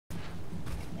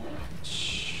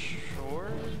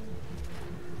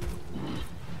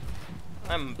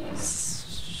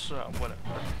whatever.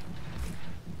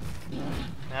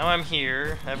 Now I'm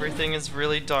here. Everything is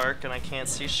really dark and I can't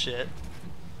see shit.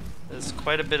 There's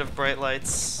quite a bit of bright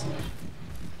lights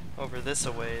over this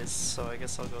a ways, so I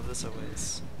guess I'll go this a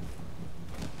ways.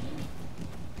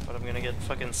 But I'm gonna get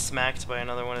fucking smacked by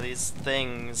another one of these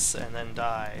things and then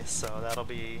die, so that'll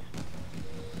be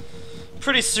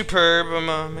pretty superb.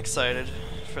 I'm excited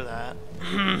for that.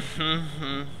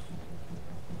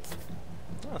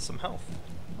 Oh, some health.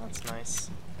 That's nice.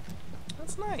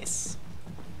 That's nice.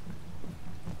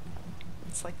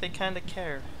 It's like they kinda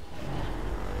care.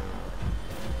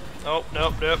 Oh,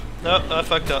 nope, nope, nope, I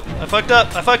fucked up. I fucked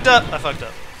up, I fucked up, I fucked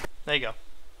up. There you go.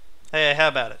 Hey, how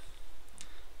about it?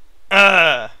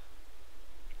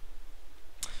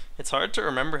 It's hard to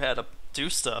remember how to do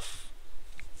stuff.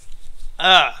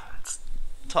 It's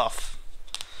tough.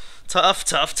 Tough,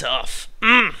 tough, tough.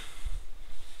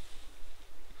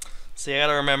 See, I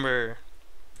gotta remember,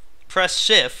 press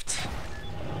shift,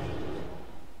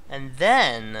 and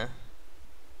then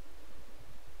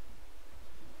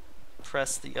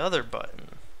press the other button.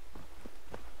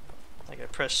 Like I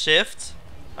press shift,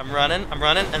 I'm running,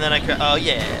 and then oh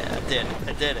yeah,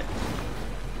 I did it.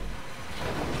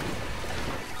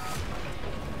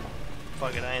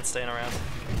 Fuck it, I ain't staying around.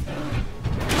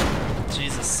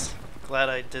 Jesus, glad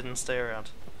I didn't stay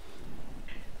around.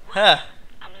 Huh.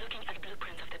 I'm looking at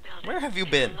blueprints of the building. Where have you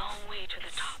been? It's a long way to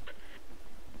the top.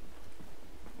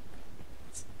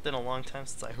 It's been a long time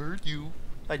since I heard you.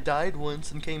 I died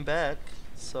once and came back,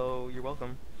 so you're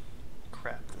welcome.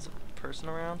 Crap, there's a person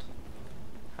around?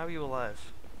 How are you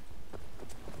alive?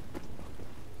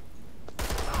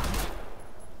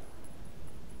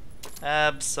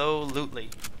 Absolutely.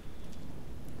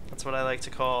 That's what I like to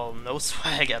call no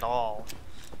swag at all.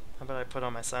 How about I put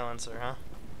on my silencer, huh?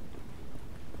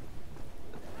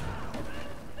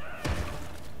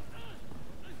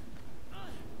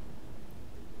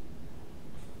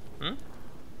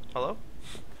 Hello?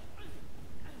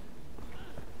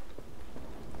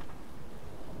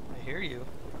 I hear you.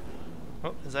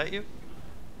 Oh, is that you?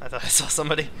 I thought I saw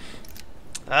somebody.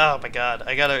 Oh my god,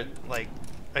 I gotta, like,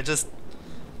 I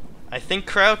think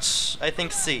crouch, I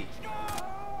think C.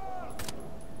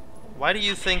 Why do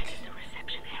you think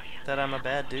that I'm a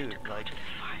bad dude? Like, To the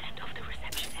far end of the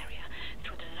reception area,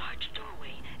 through the large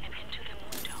doorway and into the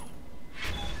moon dome.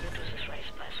 You do this right,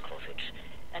 Blazkowicz,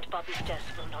 and Bobby's death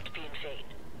will not be in vain.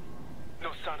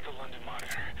 No sign of the London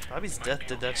Monitor. Bobby's death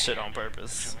did that shit on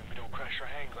purpose. We don't crash our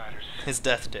hang gliders. His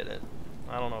death did it.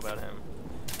 I don't know about him.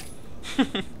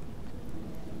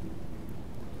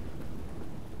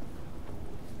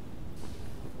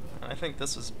 I think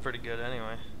this was pretty good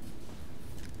anyway.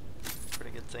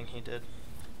 Pretty good thing he did.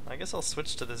 I guess I'll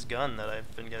switch to this gun that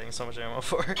I've been getting so much ammo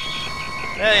for.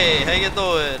 Hey, how you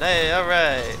doing? Hey,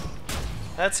 alright.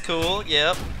 That's cool.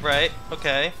 Yep, right.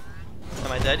 Okay.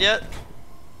 Am I dead yet?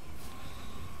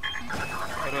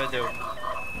 What do I do?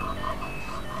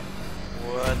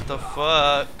 What the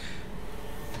fuck?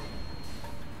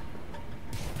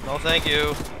 No thank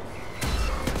you.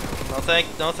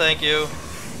 No thank you.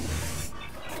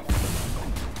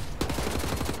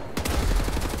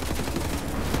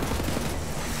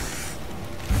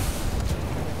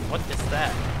 What is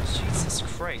that? Jesus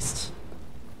Christ.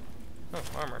 Oh,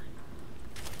 armor.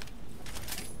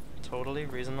 Totally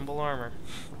reasonable armor.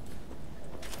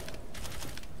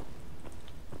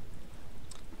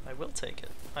 I will take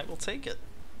it. I will take it.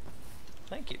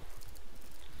 Thank you.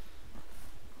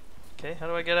 Okay, how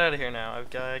do I get out of here now?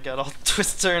 I got all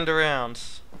twist turned around.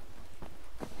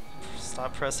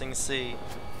 Stop pressing C.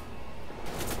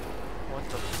 What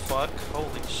the fuck?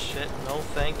 Holy shit. No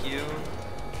thank you.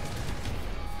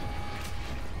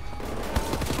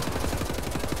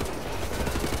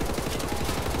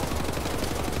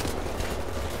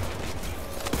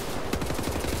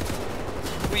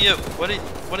 Who are you?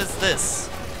 What is this?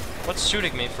 What's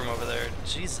shooting me from over there?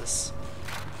 Jesus.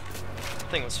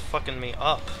 That thing was fucking me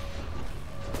up.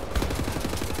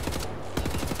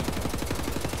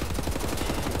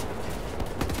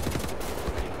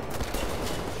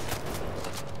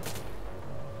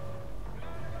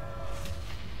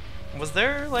 Was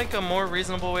there like a more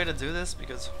reasonable way to do this?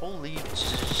 Because holy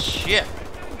shit.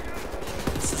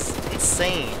 This is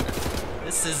insane.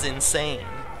 This is insane.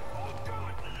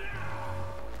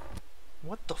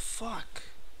 What the fuck?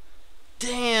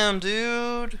 Damn,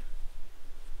 dude.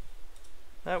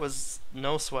 That was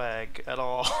no swag at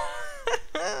all.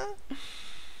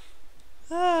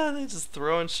 They just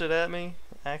throwing shit at me.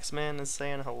 Axeman is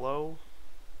saying hello.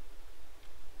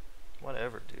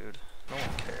 Whatever, dude. No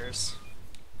one cares.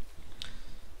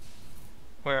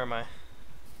 Where am I?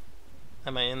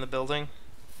 Am I in the building?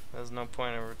 There's no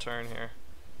point of return here.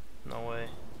 No way.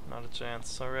 Not a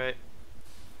chance. Alright.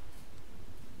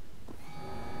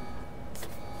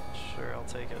 Sure, I'll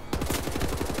take it.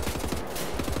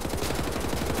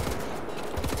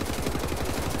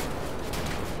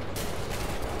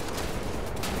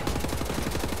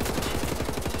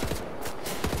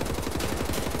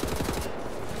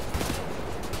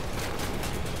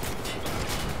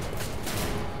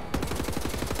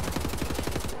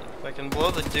 If I can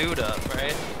blow the dude up,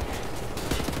 right?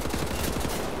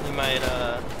 He might,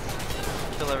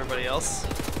 kill everybody else,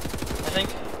 I think.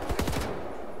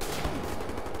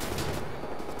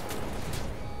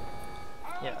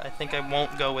 Yeah, I think I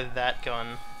won't go with that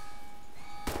gun.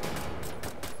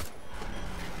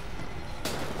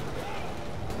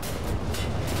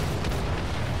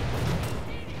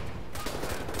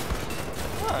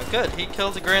 Oh, good. He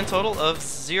killed a grand total of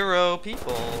 0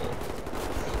 people.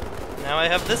 Now I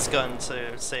have this gun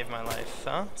to save my life,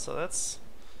 huh? So that's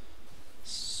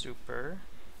super.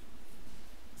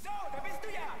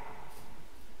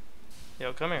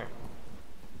 Yo, come here.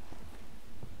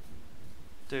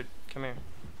 Dude, come here.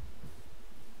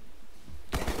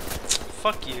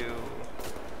 Fuck you.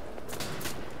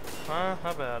 Huh?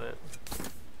 How about it?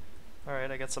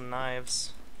 Alright, I got some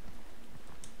knives.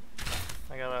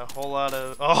 I got a whole lot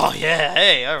of... Oh, yeah!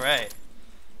 Hey, alright.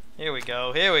 Here we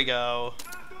go, here we go.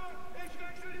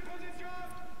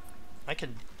 I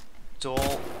can duel...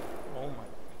 Oh my...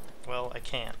 Well, I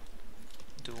can't.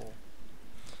 Duel.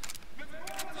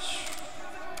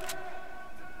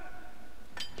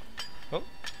 Oh.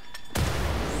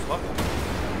 Fuck.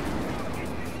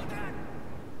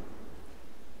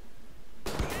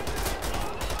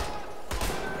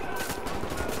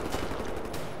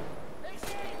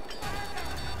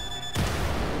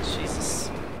 Jesus.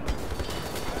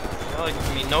 Y'all are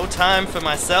giving me no time for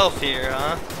myself here,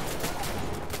 huh?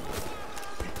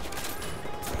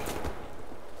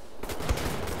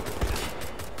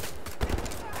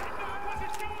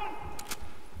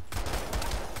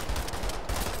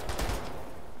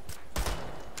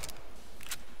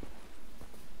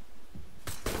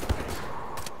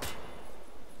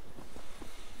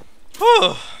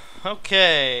 Whew,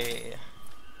 okay.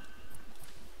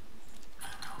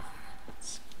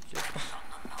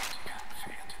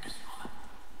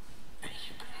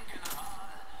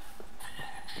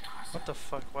 What the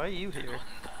fuck? Why are you here?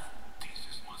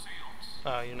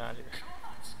 Oh, you're not here.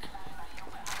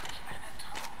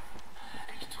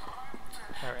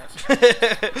 Alright.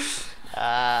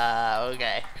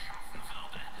 Okay.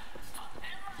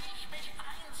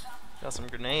 Got some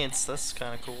grenades, that's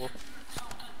kinda cool.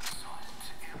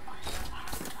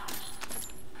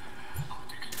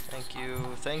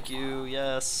 Thank you,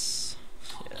 yes.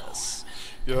 Yes.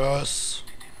 Yes!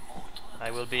 I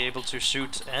will be able to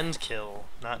shoot and kill,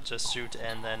 not just shoot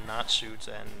and then not shoot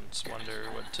and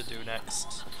wonder what to do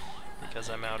next, because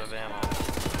I'm out of ammo.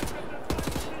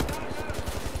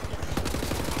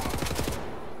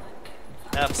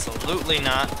 Absolutely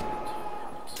not.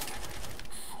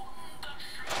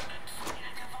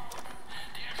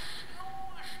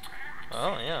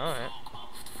 Oh, yeah, alright.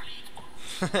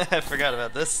 I forgot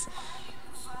about this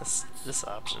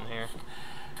option here.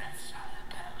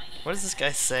 What is this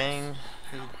guy saying?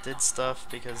 He did stuff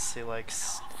because he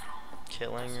likes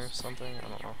killing or something? I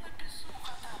don't know.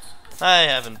 I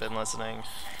haven't been listening.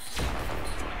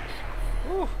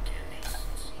 Woo!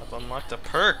 I've unlocked a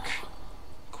perk.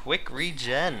 Quick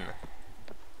regen.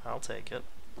 I'll take it.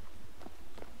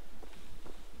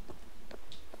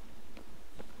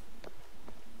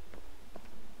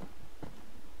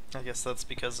 I guess that's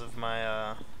because of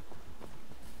my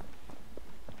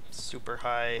super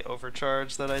high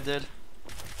overcharge that I did.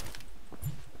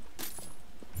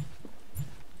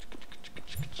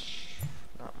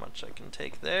 Not much I can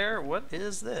take there. What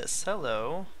is this?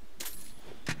 Hello.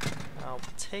 I'll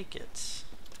take it.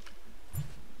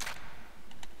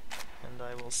 And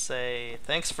I will say,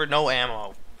 thanks for no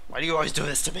ammo. Why do you always do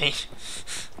this to me?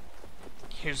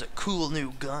 Here's a cool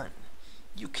new gun.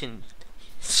 You can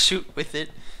shoot with it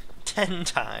 10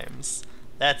 times.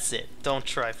 That's it. Don't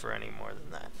try for any more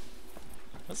than that.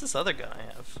 What's this other gun I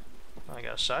have? Oh, I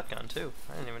got a shotgun too.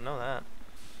 I didn't even know that.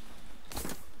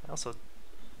 I also...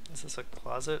 Is this a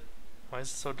closet? Why is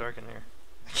it so dark in here?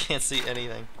 I can't see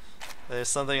anything. There's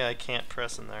something I can't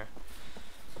press in there.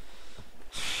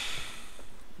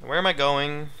 Where am I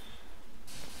going?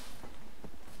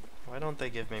 Why don't they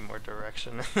give me more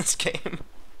direction in this game?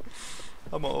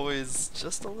 I'm always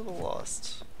just a little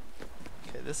lost.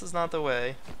 Okay, this is not the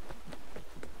way.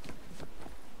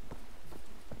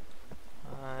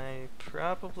 I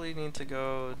probably need to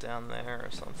go down there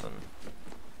or something.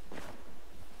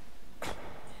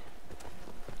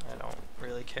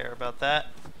 really care about that.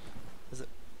 Is it?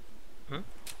 Hmm?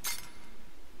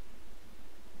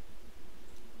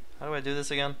 How do I do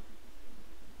this again?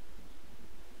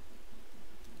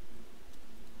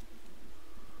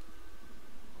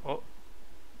 Oh.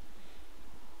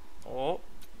 Oh.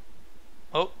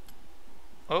 Oh.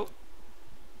 Oh.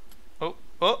 Oh.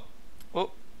 Oh.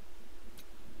 Oh.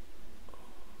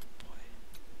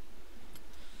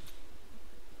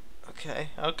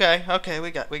 Okay, we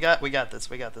got this.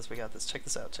 Check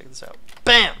this out.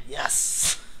 Bam!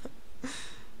 Yes!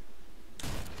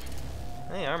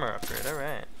 Hey, armor upgrade,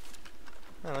 alright.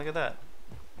 Oh, look at that.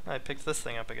 I picked this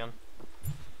thing up again.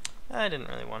 I didn't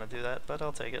really want to do that, but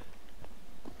I'll take it.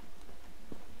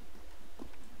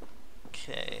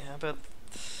 Okay, how about...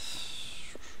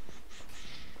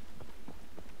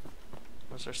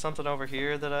 Was there something over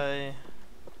here that I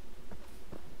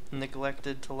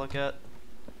neglected to look at?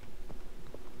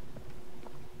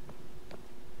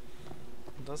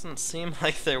 Doesn't seem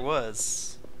like there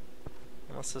was.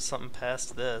 Unless there's something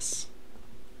past this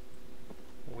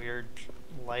weird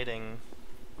lighting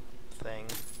thing.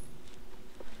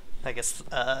 I guess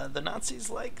the Nazis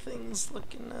like things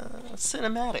looking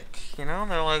cinematic, you know?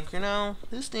 They're like, you know,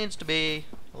 this needs to be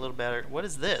a little better. What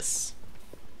is this?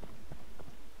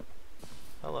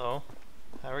 Hello.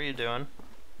 How are you doing?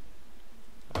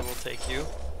 I will take you.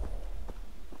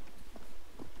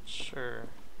 Sure.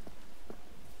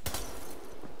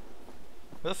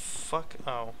 What the fuck?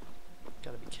 Oh.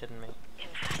 Gotta be kidding me.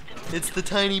 It's the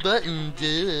tiny button,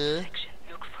 duh.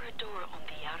 Look for a door on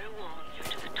the outer wall near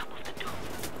to the top of the dome.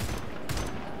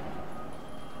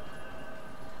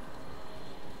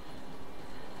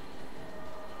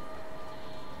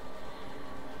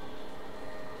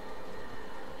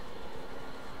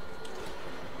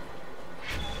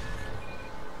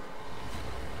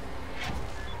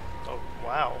 Oh,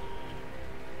 wow.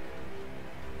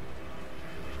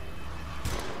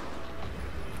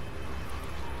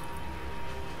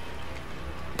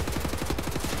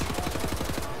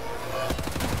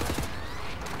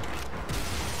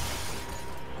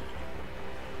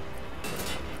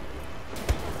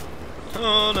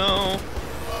 Oh no.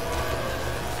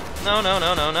 No.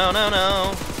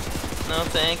 No,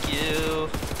 thank you.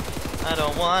 I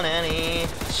don't want any.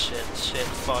 Shit,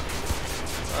 fuck.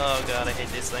 Oh god, I hate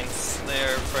these things.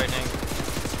 They're frightening.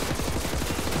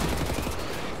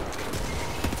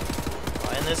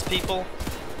 Find this, people.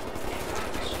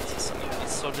 Jesus, I'm gonna be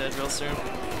so dead real soon.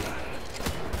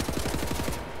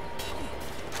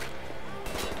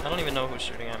 I don't even know who's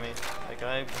shooting at me. Like,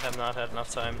 I have not had enough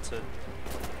time to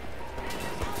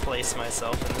place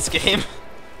myself in this game.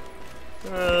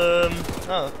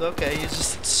 Oh, okay, you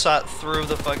just shot through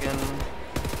the fucking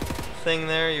thing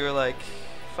there. You were like,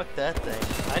 fuck that thing.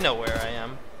 I know where I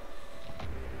am.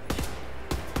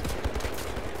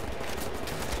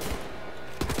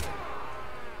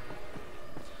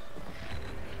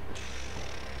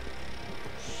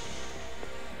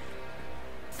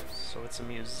 So it's a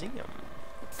museum.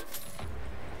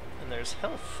 And there's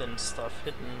health and stuff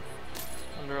hidden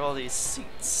under all these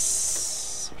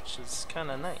seats, which is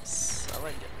kind of nice. I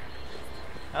like it.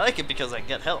 I like it because I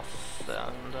get health,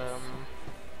 and I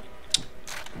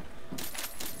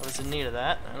was in need of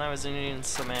that, and I was in need of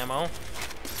some ammo,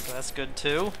 so that's good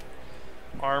too.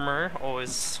 Armor, always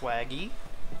swaggy.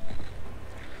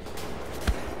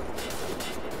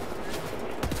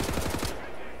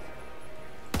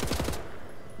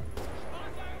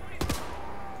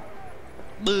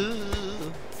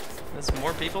 Boo! There's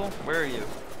more people? Where are you?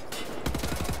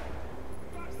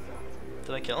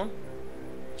 Did I kill him?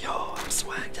 Yo, I'm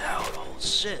swagged out. Oh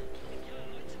shit.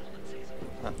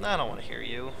 I don't want to hear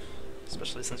you.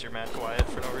 Especially since you're mad quiet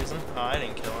for no reason. Oh, I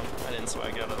didn't kill him. I didn't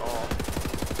swag out at all.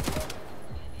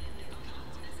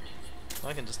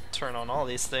 I can just turn on all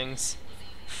these things.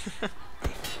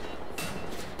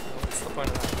 What's the point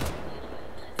of that?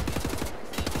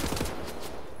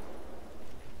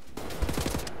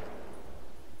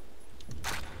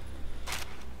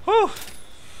 Whew!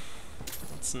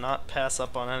 Let's not pass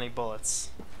up on any bullets.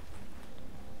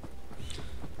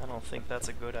 I don't think that's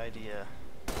a good idea.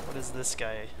 What is this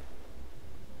guy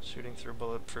shooting through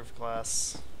bulletproof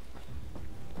glass?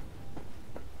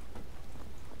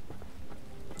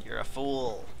 You're a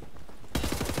fool.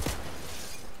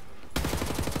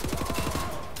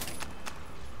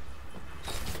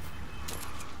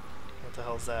 What the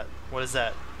hell is that? What is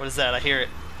that? What is that? I hear it.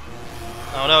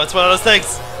 Oh no, it's one of those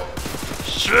things!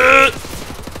 Shit!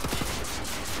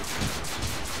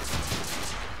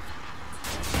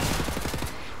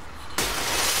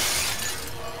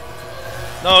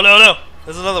 No!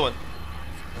 There's another one.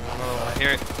 I hear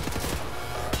it.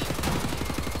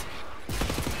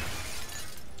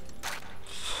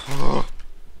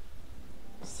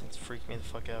 These things freak me the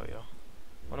fuck out, yo.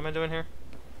 What am I doing here?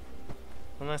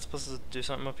 Wasn't I supposed to do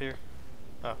something up here?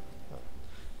 Oh.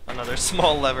 Another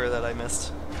small lever that I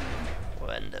missed.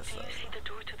 Wonderful. Do you see the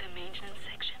door to the maintenance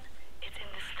section? It's in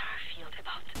the star field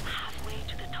about halfway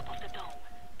to the top of the dome.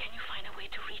 Can you find a way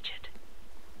to reach it?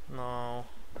 No.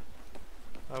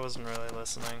 I wasn't really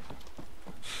listening.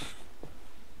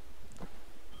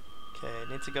 Okay, I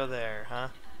need to go there, huh?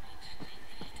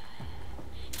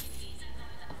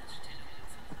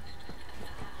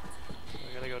 I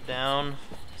gotta go down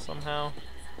somehow.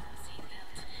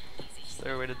 Is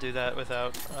there a way to do that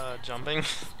without jumping?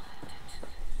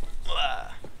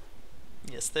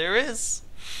 Yes, there is.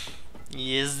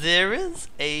 Yes, there is.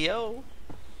 Ayo.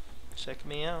 Check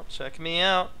me out. Check me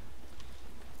out.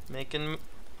 Making.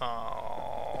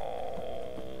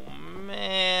 Oh,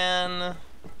 man.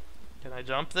 Can I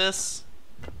jump this?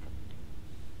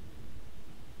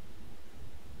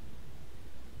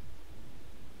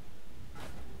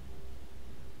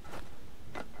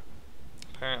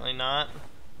 Apparently not.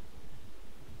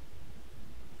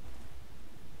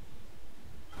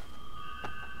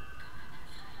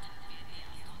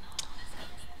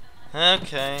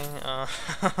 Okay, oh,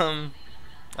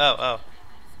 I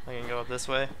can go up this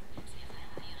way?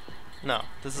 No,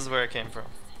 this is where it came from.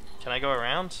 Can I go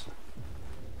around?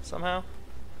 Somehow?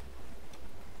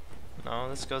 No,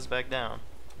 this goes back down.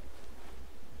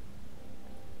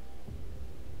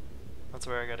 That's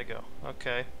where I gotta go.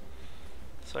 Okay.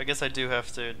 So I guess I do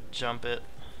have to jump it.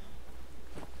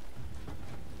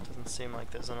 Doesn't seem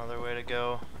like there's another way to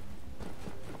go.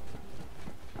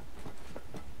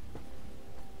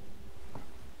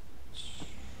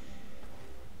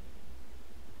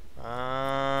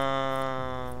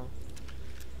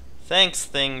 Thanks,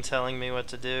 thing telling me what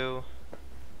to do.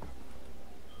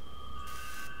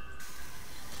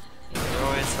 You're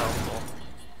always helpful.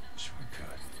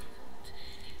 Shortcut.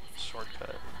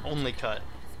 Shortcut. Only cut.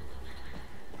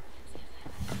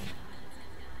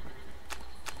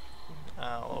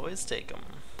 I'll always take them.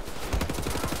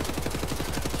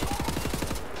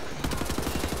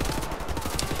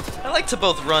 I like to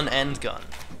both run and gun.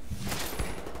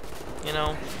 You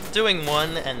know, doing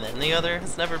one and then the other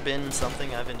has never been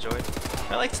something I've enjoyed.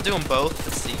 I like to do them both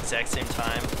at the exact same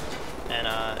time, and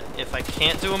if I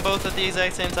can't do them both at the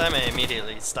exact same time, I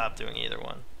immediately stop doing either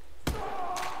one.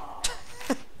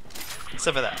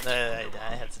 Except for that,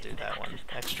 I had to do that one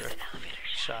extra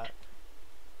shot.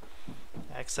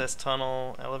 Access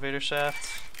tunnel, elevator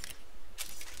shaft.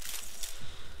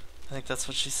 I think that's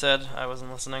what she said. I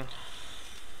wasn't listening.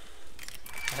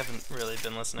 I haven't really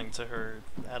been listening to her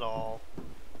at all.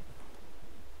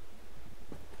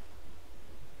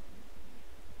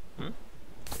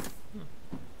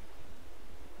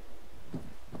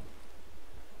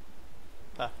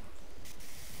 Ah.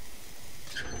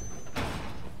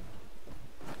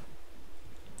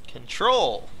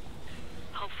 Control!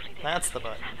 Hopefully That's the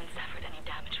button. haven't suffered any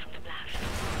damage from the blast.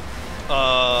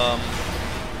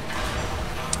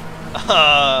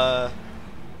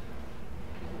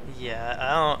 Yeah,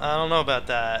 I don't know about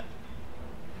that.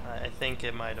 I think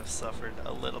it might have suffered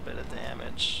a little bit of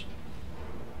damage.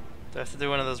 Do I have to do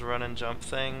one of those run and jump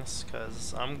things?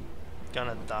 Cause I'm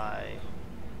gonna die.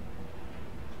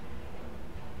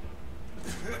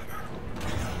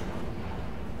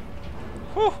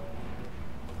 Whew!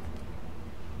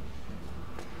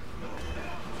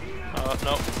 Oh,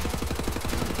 no.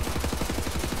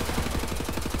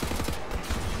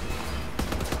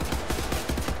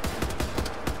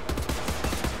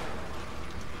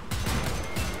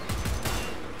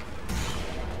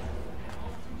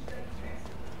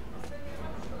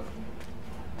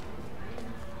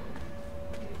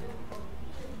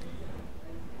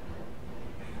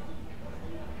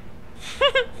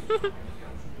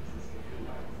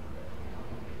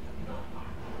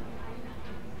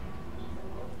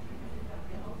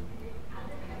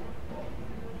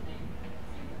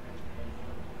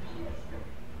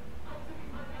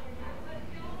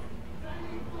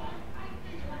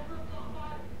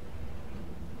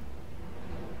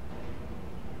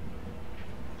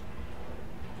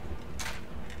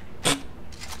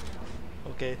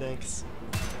 Okay, thanks.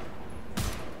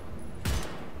 I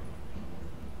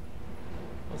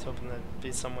was hoping there'd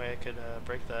be some way I could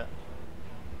break that.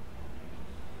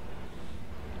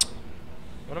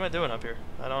 What am I doing up here?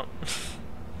 I don't...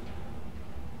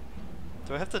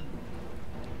 Do I have to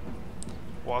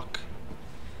walk